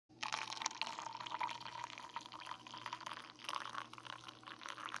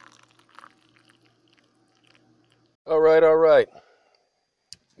All right.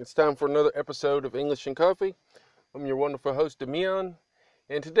 It's time for another episode of English and Coffee. I'm your wonderful host, Demian,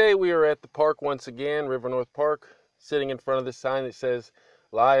 and today we are at the park once again, River North Park, sitting in front of this sign that says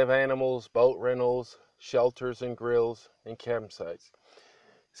live animals, boat rentals, shelters and grills, and campsites.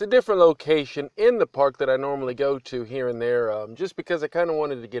 It's a different location in the park that I normally go to here and there, just because I kind of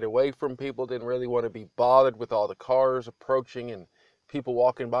wanted to get away from people, didn't really want to be bothered with all the cars approaching and people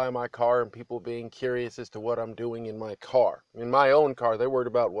walking by my car and people being curious as to what I'm doing in my car. In my own car, they're worried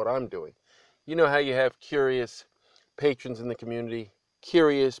about what I'm doing. You know how you have curious patrons in the community,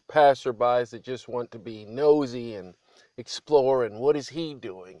 curious passerbys that just want to be nosy and explore and what is he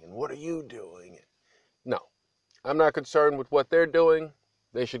doing and what are you doing? No, I'm not concerned with what they're doing.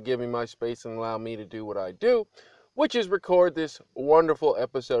 They should give me my space and allow me to do what I do, which is record this wonderful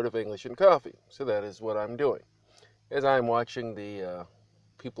episode of English and Coffee. So that is what I'm doing. As I'm watching the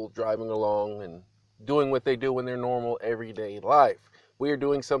people driving along and doing what they do in their normal everyday life. We are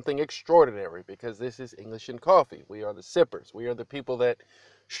doing something extraordinary because this is English and Coffee. We are the sippers. We are the people that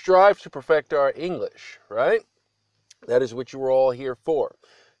strive to perfect our English, right? That is what you were all here for.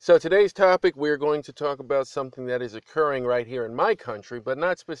 So today's topic, we're going to talk about something that is occurring right here in my country, but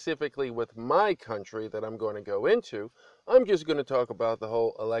not specifically with my country that I'm going to go into. I'm just going to talk about the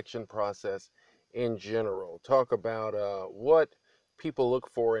whole election process in general. Talk about what people look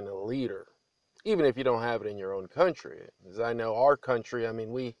for in a leader, even if you don't have it in your own country. As I know, our country,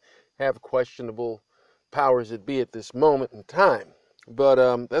 we have questionable powers that be at this moment in time. But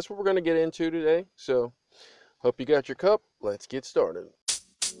that's what we're going to get into today. So hope you got your cup. Let's get started.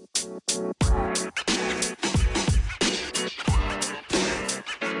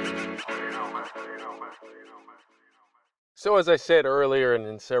 So as I said earlier and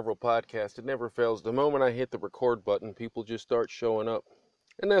in several podcasts, it never fails. The moment I hit the record button, people just start showing up.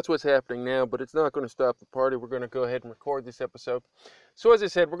 And that's what's happening now, but it's not going to stop the party. We're going to go ahead and record this episode. So as I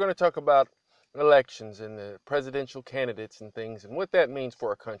said, we're going to talk about elections and the presidential candidates and things and what that means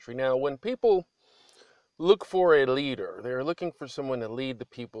for a country. Now, when people look for a leader, they're looking for someone to lead the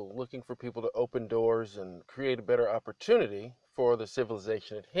people, looking for people to open doors and create a better opportunity for the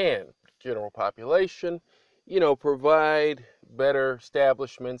civilization at hand, general population, provide better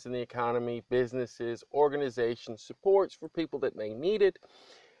establishments in the economy, businesses, organizations, supports for people that may need it,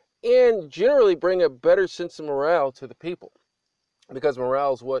 and generally bring a better sense of morale to the people. Because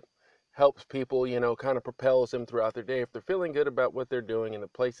morale is what helps people, kind of propels them throughout their day. If they're feeling good about what they're doing and the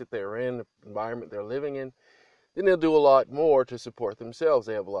place that they're in, the environment they're living in, then they'll do a lot more to support themselves.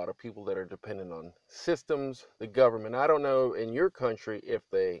 They have a lot of people that are dependent on systems, the government. I don't know in your country if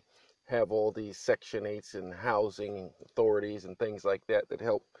they have all these Section 8s and housing authorities and things like that that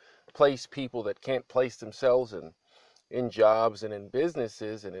help place people that can't place themselves in jobs and in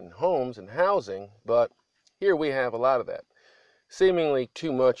businesses and in homes and housing. But here we have a lot of that. Seemingly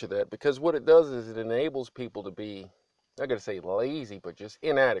too much of that, because what it does is it enables people to be, I'm not going to say lazy, but just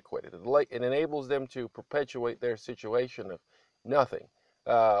inadequate. It enables them to perpetuate their situation of nothing,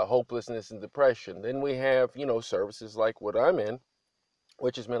 hopelessness and depression. Then we have, services like what I'm in,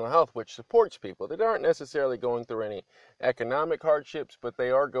 which is mental health, which supports people that aren't necessarily going through any economic hardships, but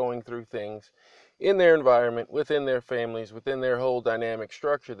they are going through things in their environment, within their families, within their whole dynamic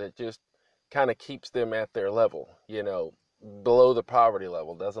structure that just kind of keeps them at their level, below the poverty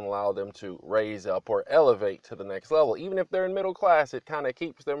level, doesn't allow them to raise up or elevate to the next level. Even if they're in middle class, it kind of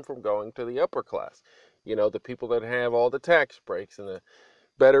keeps them from going to the upper class. The people that have all the tax breaks and the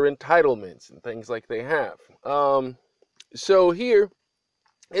better entitlements and things like they have. So here,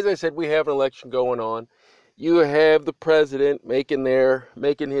 as I said, we have an election going on. You have the president making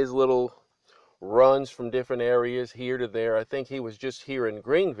his little runs from different areas here to there. I think he was just here in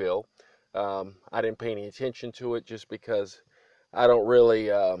Greenville. I didn't pay any attention to it just because I don't really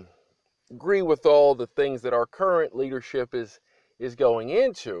agree with all the things that our current leadership is going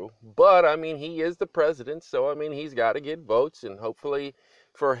into. But he is the president, so he's got to get votes, and hopefully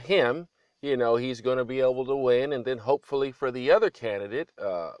for him, he's going to be able to win, and then hopefully for the other candidate,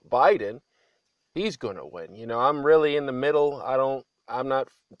 Biden, he's going to win. I'm really in the middle. I'm not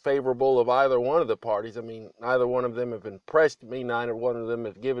favorable of either one of the parties. Neither one of them have impressed me. Neither one of them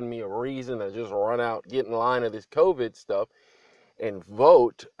have given me a reason to just run out, get in line of this COVID stuff and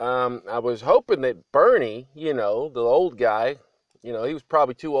vote. I was hoping that Bernie, the old guy, he was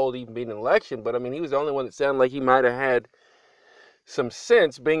probably too old to even be in an election, but he was the only one that sounded like he might have had some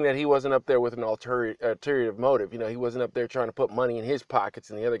sense, being that he wasn't up there with an ulterior motive. He wasn't up there trying to put money in his pockets,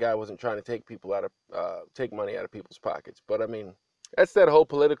 and the other guy wasn't trying to take money out of people's pockets. But that's that whole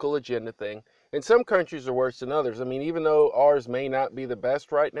political agenda thing. And some countries are worse than others. Even though ours may not be the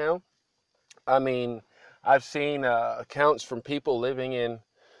best right now, I've seen accounts from people living in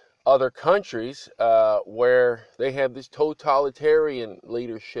other countries where they have this totalitarian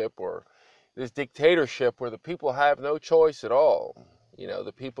leadership or this dictatorship where the people have no choice at all.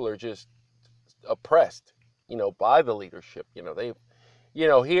 The people are just oppressed, by the leadership. Here,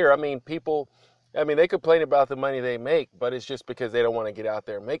 they complain about the money they make, but it's just because they don't want to get out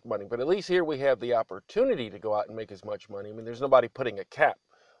there and make money. But at least here we have the opportunity to go out and make as much money. There's nobody putting a cap.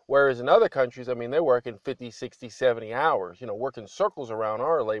 Whereas in other countries, they're working 50, 60, 70 hours, working circles around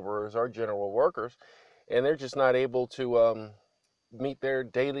our laborers, our general workers, and they're just not able to meet their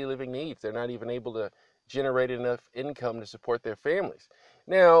daily living needs. They're not even able to generate enough income to support their families.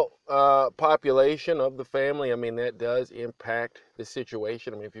 Now, population of the family, that does impact the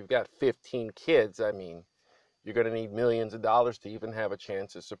situation. If you've got 15 kids, you're going to need millions of dollars to even have a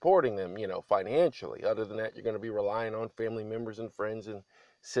chance of supporting them, financially. Other than that, you're going to be relying on family members and friends and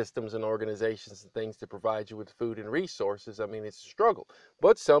systems and organizations and things to provide you with food and resources. It's a struggle.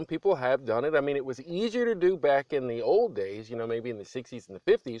 But some people have done it. It was easier to do back in the old days, maybe in the 60s and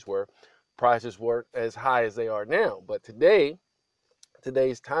the 50s, where prices weren't as high as they are now. But today's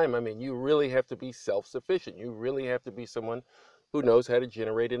time, you really have to be self-sufficient. You really have to be someone who knows how to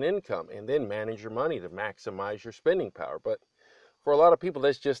generate an income and then manage your money to maximize your spending power. But for a lot of people,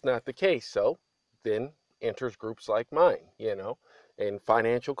 that's just not the case. So then enters groups like mine, and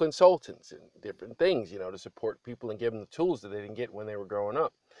financial consultants and different things, to support people and give them the tools that they didn't get when they were growing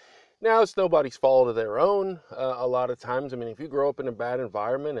up. Now, it's nobody's fault of their own. A lot of times, if you grow up in a bad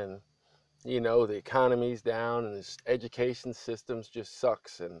environment and the economy's down and this education system's just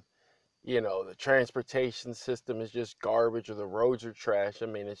sucks and, the transportation system is just garbage or the roads are trash.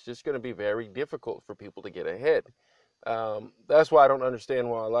 It's just going to be very difficult for people to get ahead. That's why I don't understand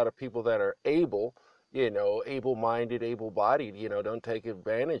why a lot of people that are able-minded, able-bodied, don't take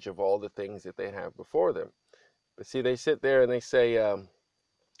advantage of all the things that they have before them. But see, they sit there and they say,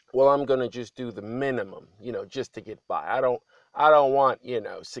 well, I'm going to just do the minimum, just to get by. I don't want,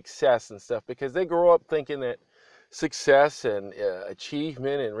 success and stuff, because they grow up thinking that success and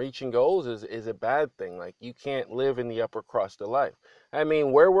achievement and reaching goals is a bad thing. Like, you can't live in the upper crust of life.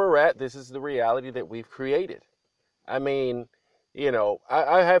 Where we're at, this is the reality that we've created. I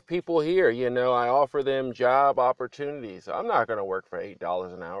have people here, I offer them job opportunities. I'm not going to work for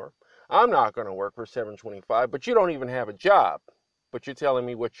 $8 an hour. I'm not going to work for $7.25, but you don't even have a job. But you're telling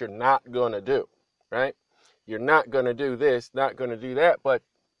me what you're not going to do, right? You're not going to do this, not going to do that, but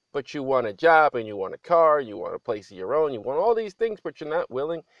you want a job and you want a car, you want a place of your own, you want all these things, but you're not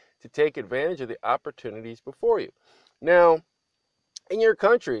willing to take advantage of the opportunities before you. Now, in your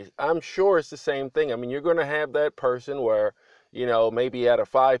country, I'm sure it's the same thing. You're going to have that person where, maybe out of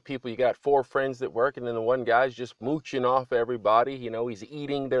 5 people, you got 4 friends that work, and then the one guy's just mooching off everybody. He's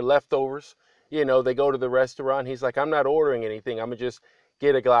eating their leftovers. They go to the restaurant. He's like, I'm not ordering anything. I'm going to just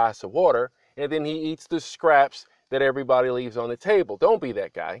get a glass of water. And then he eats the scraps that everybody leaves on the table. Don't be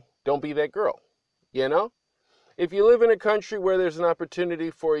that guy. Don't be that girl. If you live in a country where there's an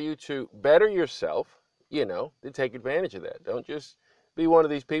opportunity for you to better yourself, then take advantage of that. Don't just be one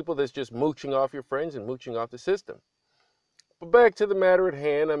of these people that's just mooching off your friends and mooching off the system. But back to the matter at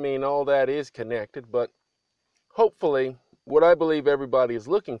hand, all that is connected, but hopefully what I believe everybody is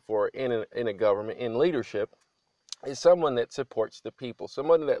looking for in a government, in leadership, is someone that supports the people,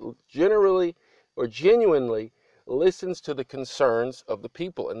 someone that generally or genuinely listens to the concerns of the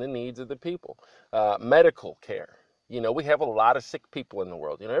people and the needs of the people. Medical care. We have a lot of sick people in the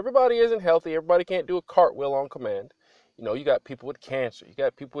world. Everybody isn't healthy. Everybody can't do a cartwheel on command. You got people with cancer. You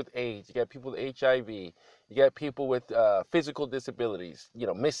got people with AIDS. You got people with HIV. You got people with physical disabilities,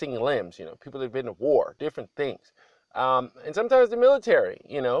 missing limbs, people that have been to war, different things. And sometimes the military,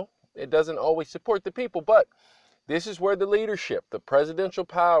 it doesn't always support the people, but this is where the leadership, the presidential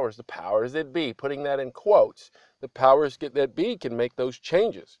powers, the powers that be, putting that in quotes, the powers that be can make those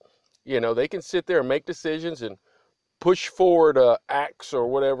changes. They can sit there and make decisions and push forward acts or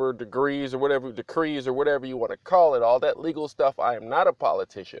whatever decrees or whatever you want to call it, all that legal stuff. I am not a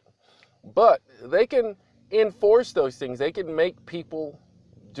politician, but they can enforce those things. They can make people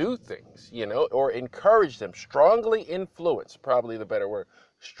do things, or encourage them, strongly influence, probably the better word,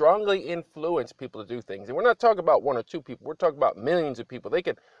 strongly influence people to do things. And we're not talking about 1 or 2 people. We're talking about millions of people. They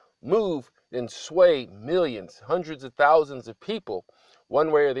can move and sway millions, hundreds of thousands of people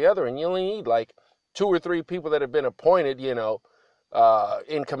one way or the other. And you only need like 2 or 3 people that have been appointed,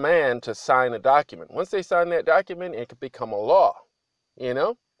 in command to sign a document. Once they sign that document, it can become a law,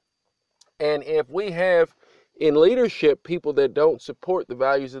 And if we have in leadership people that don't support the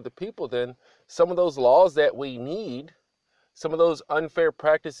values of the people, then some of those laws that we need, some of those unfair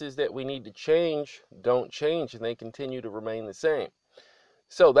practices that we need to change don't change, and they continue to remain the same.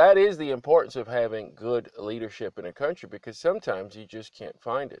 So that is the importance of having good leadership in a country, because sometimes you just can't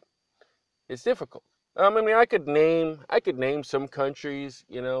find it. It's difficult. I mean, I could name some countries,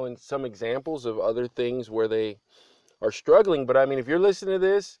 and some examples of other things where they are struggling. But I mean, if you're listening to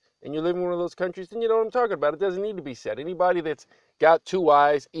this and you live in one of those countries, then you know what I'm talking about. It doesn't need to be said. Anybody that's got 2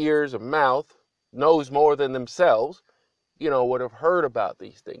 eyes, ears, a mouth, knows more than themselves, would have heard about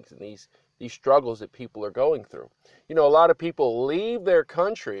these things and these struggles that people are going through. A lot of people leave their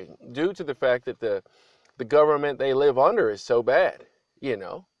country due to the fact that the government they live under is so bad.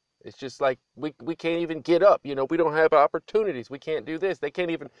 It's just like we can't even get up. We don't have opportunities. We can't do this. They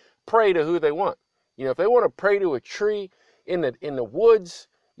can't even pray to who they want. If they want to pray to a tree in the woods,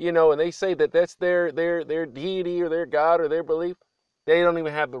 and they say that that's their deity or their God or their belief, they don't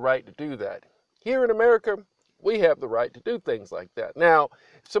even have the right to do that. Here in America, we have the right to do things like that. Now,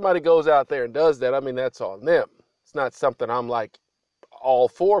 if somebody goes out there and does that, I mean, that's on them. It's not something I'm like all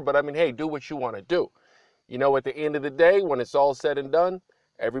for, but I mean, hey, do what you want to do. At the end of the day, when it's all said and done,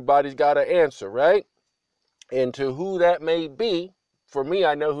 everybody's got to answer, right? And to who that may be, for me,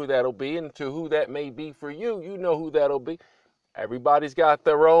 I know who that'll be, and to who that may be for you, you know who that'll be. Everybody's got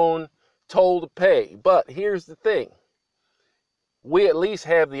their own toll to pay. But here's the thing. We at least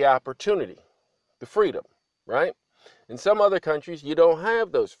have the opportunity, the freedom, right? In some other countries, you don't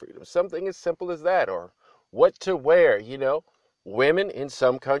have those freedoms. Something as simple as that, or what to wear, Women in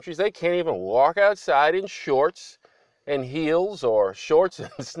some countries, they can't even walk outside in shorts and heels, or shorts and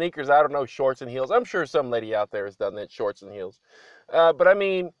sneakers. I don't know, shorts and heels. I'm sure some lady out there has done that, shorts and heels. But I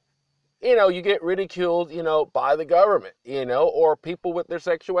mean, you get ridiculed, by the government, or people with their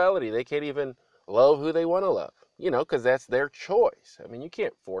sexuality. They can't even love who they want to love, because that's their choice. I mean, you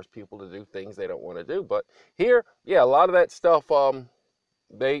can't force people to do things they don't want to do. But here, yeah, a lot of that stuff,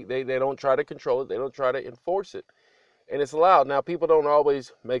 they don't try to control it. They don't try to enforce it. And it's allowed. Now, people don't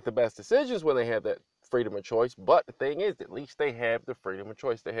always make the best decisions when they have that freedom of choice. But the thing is, at least they have the freedom of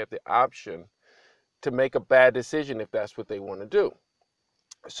choice. They have the option to make a bad decision if that's what they want to do.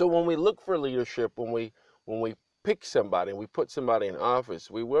 So when we look for leadership, when we pick somebody and we put somebody in office,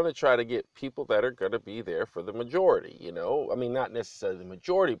 we want to try to get people that are going to be there for the majority, I mean, not necessarily the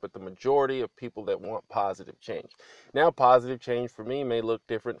majority, but the majority of people that want positive change. Now, positive change for me may look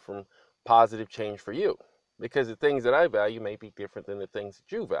different from positive change for you, because the things that I value may be different than the things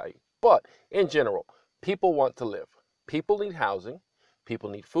that you value. But in general, people want to live. People need housing. People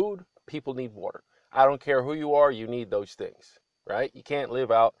need food. People need water. I don't care who you are, you need those things, right? You can't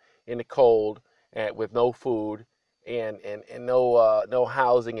live out in the cold and with no food and no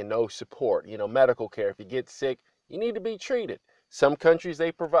housing and no support, medical care. If you get sick, you need to be treated. Some countries,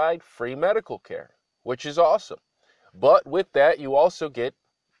 they provide free medical care, which is awesome. But with that, you also get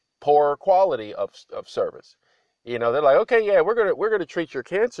poorer quality of service. They're like, okay, yeah, we're gonna treat your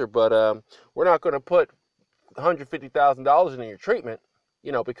cancer, but we're not gonna put $150,000 into your treatment,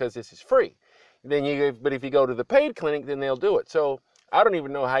 because this is free. But if you go to the paid clinic, then they'll do it. So I don't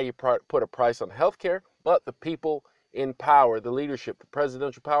even know how you put a price on healthcare, but the people in power, the leadership, the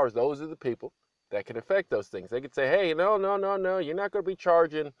presidential powers, those are the people that can affect those things. They could say, hey, no, you're not going to be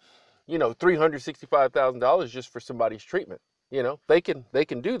charging, $365,000 just for somebody's treatment. They can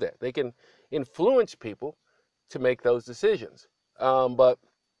do that. They can influence people to make those decisions. But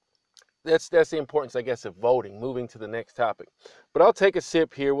that's the importance, I guess, of voting. Moving to the next topic. But I'll take a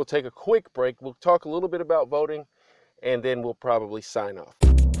sip here. We'll take a quick break. We'll talk a little bit about voting, and then we'll probably sign off.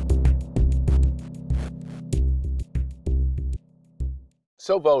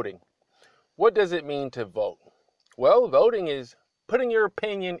 So voting. What does it mean to vote? Well, voting is putting your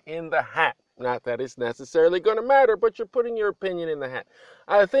opinion in the hat. Not that it's necessarily going to matter, but you're putting your opinion in the hat.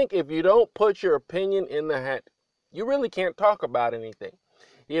 I think if you don't put your opinion in the hat, you really can't talk about anything.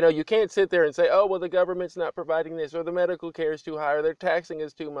 You can't sit there and say, oh, well, the government's not providing this, or the medical care is too high, or they're taxing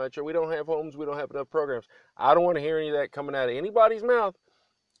us too much, or we don't have homes, we don't have enough programs. I don't want to hear any of that coming out of anybody's mouth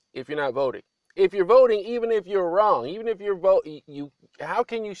if you're not voting. If you're voting, even if you're wrong, even if you're how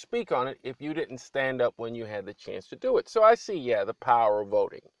can you speak on it if you didn't stand up when you had the chance to do it? So I see, the power of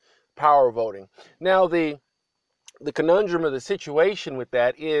voting. Power of voting. Now, the conundrum of the situation with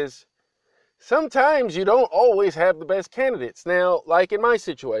that is, sometimes you don't always have the best candidates. Now, like in my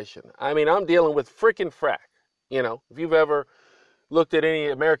situation, I mean, I'm dealing with frickin' frack. If you've ever looked at any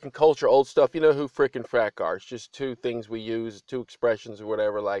American culture, old stuff, you know who frickin' frack are. It's just two things we use, two expressions or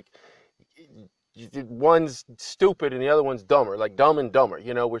whatever, like one's stupid and the other one's dumber, like Dumb and Dumber.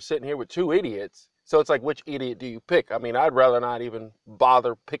 We're sitting here with two idiots. So it's like, which idiot do you pick? I mean, I'd rather not even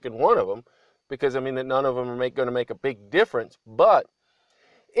bother picking one of them because, I mean, that none of them are going to make a big difference. But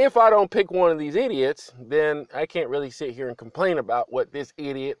if I don't pick one of these idiots, then I can't really sit here and complain about what this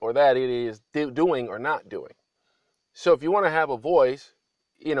idiot or that idiot is doing or not doing. So if you want to have a voice,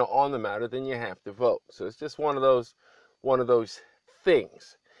 on the matter, then you have to vote. So it's just one of those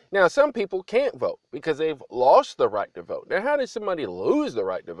things. Now, some people can't vote because they've lost the right to vote. Now, how does somebody lose the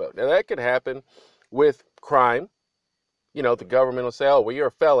right to vote? Now, that could happen with crime. The government will say, oh, well, you're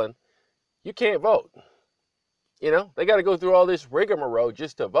a felon. You can't vote. They got to go through all this rigmarole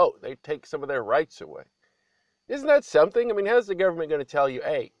just to vote. They take some of their rights away. Isn't that something? I mean, how's the government going to tell you,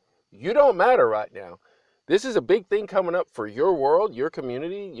 hey, you don't matter right now. This is a big thing coming up for your world, your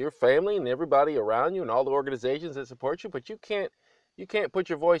community, your family, and everybody around you and all the organizations that support you, but you can't put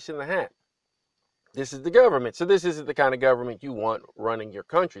your voice in the hat. This is the government. So this isn't the kind of government you want running your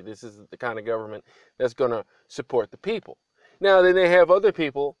country. This isn't the kind of government that's going to support the people. Now, then they have other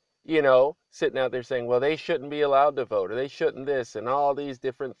people, sitting out there saying, well, they shouldn't be allowed to vote, or they shouldn't this, and all these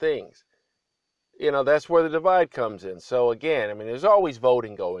different things. That's where the divide comes in. So again, I mean, there's always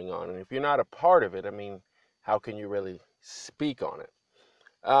voting going on. And if you're not a part of it, I mean, how can you really speak on it?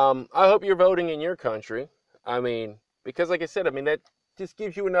 I hope you're voting in your country. I mean, because like I said, I mean, that just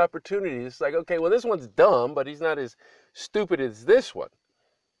gives you an opportunity. It's like, okay, well, this one's dumb, but he's not as stupid as this one.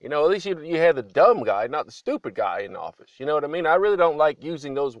 At least you had the dumb guy, not the stupid guy in office. You know what I mean? I really don't like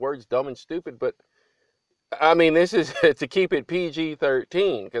using those words, dumb and stupid, but I mean, this is to keep it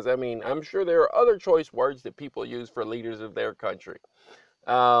PG-13, because I mean, I'm sure there are other choice words that people use for leaders of their country.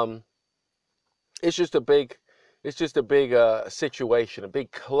 It's just a big situation, a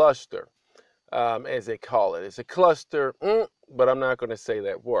big cluster, as they call it. It's a cluster, but I'm not going to say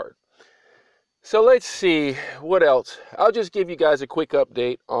that word. So let's see what else. I'll just give you guys a quick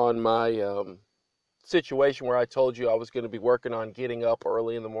update on my situation where I told you I was going to be working on getting up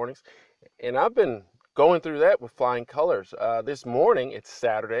early in the mornings, and I've been going through that with flying colors. This morning, it's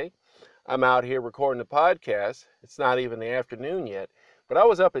Saturday. I'm out here recording the podcast. It's not even the afternoon yet, but I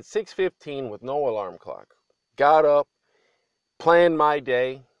was up at 6:15 with no alarm clock. Got up, planned my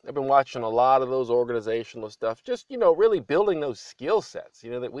day. I've been watching a lot of those organizational stuff, just, really building those skill sets,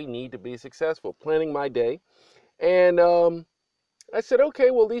 that we need to be successful, planning my day. And I said, okay,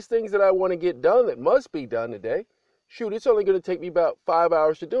 well, these things that I want to get done that must be done today, shoot, it's only going to take me about 5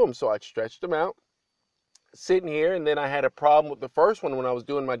 hours to do them. So I stretched them out, sitting here, and then I had a problem with the first one when I was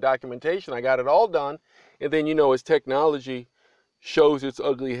doing my documentation. I got it all done, and then, as technology shows its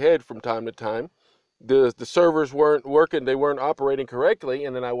ugly head from time to time, the servers weren't working, they weren't operating correctly,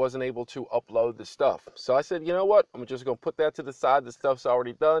 and then I wasn't able to upload the stuff. So I said, you know what, I'm just going to put that to the side. The stuff's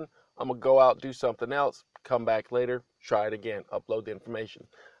already done. I'm going to go out, do something else, come back later, try it again, upload the information.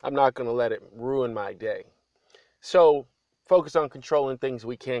 I'm not going to let it ruin my day. So focus on controlling things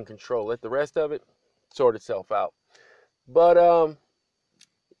we can control. Let the rest of it sort itself out. But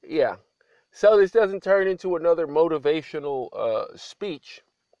yeah, so this doesn't turn into another motivational speech.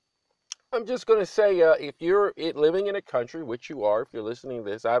 I'm just going to say, if you're living in a country, which you are, if you're listening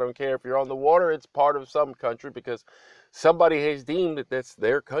to this, I don't care if you're on the water, it's part of some country because somebody has deemed that that's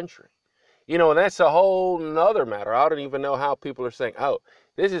their country. And that's a whole nother matter. I don't even know how people are saying, oh,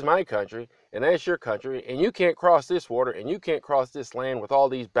 this is my country and that's your country, and you can't cross this water and you can't cross this land with all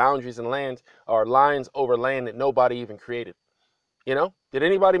these boundaries and lands or lines over land that nobody even created. Did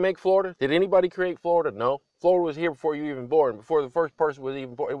anybody make Florida? Did anybody create Florida? No. Florida was here before you even born. Before the first person was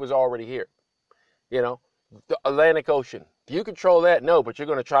even born, it was already here. The Atlantic Ocean. Do you control that? No, but you're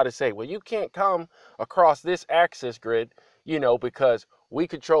going to try to say, well, you can't come across this access grid, because we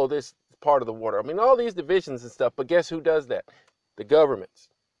control this part of the water. I mean, all these divisions and stuff, but guess who does that? The governments.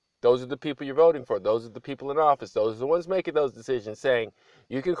 Those are the people you're voting for. Those are the people in office. Those are the ones making those decisions, saying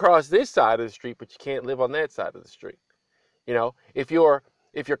you can cross this side of the street, but you can't live on that side of the street. If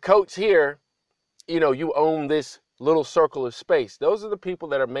your coat's here, you own this little circle of space. Those are the people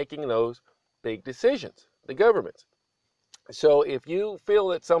that are making those big decisions, the governments. So if you feel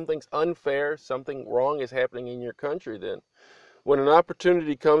that something's unfair, something wrong is happening in your country, then when an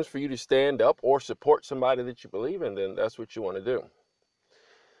opportunity comes for you to stand up or support somebody that you believe in, then that's what you want to do.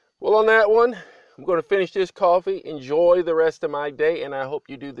 Well, on that one, I'm going to finish this coffee, enjoy the rest of my day, and I hope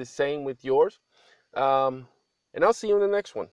you do the same with yours. And I'll see you in the next one.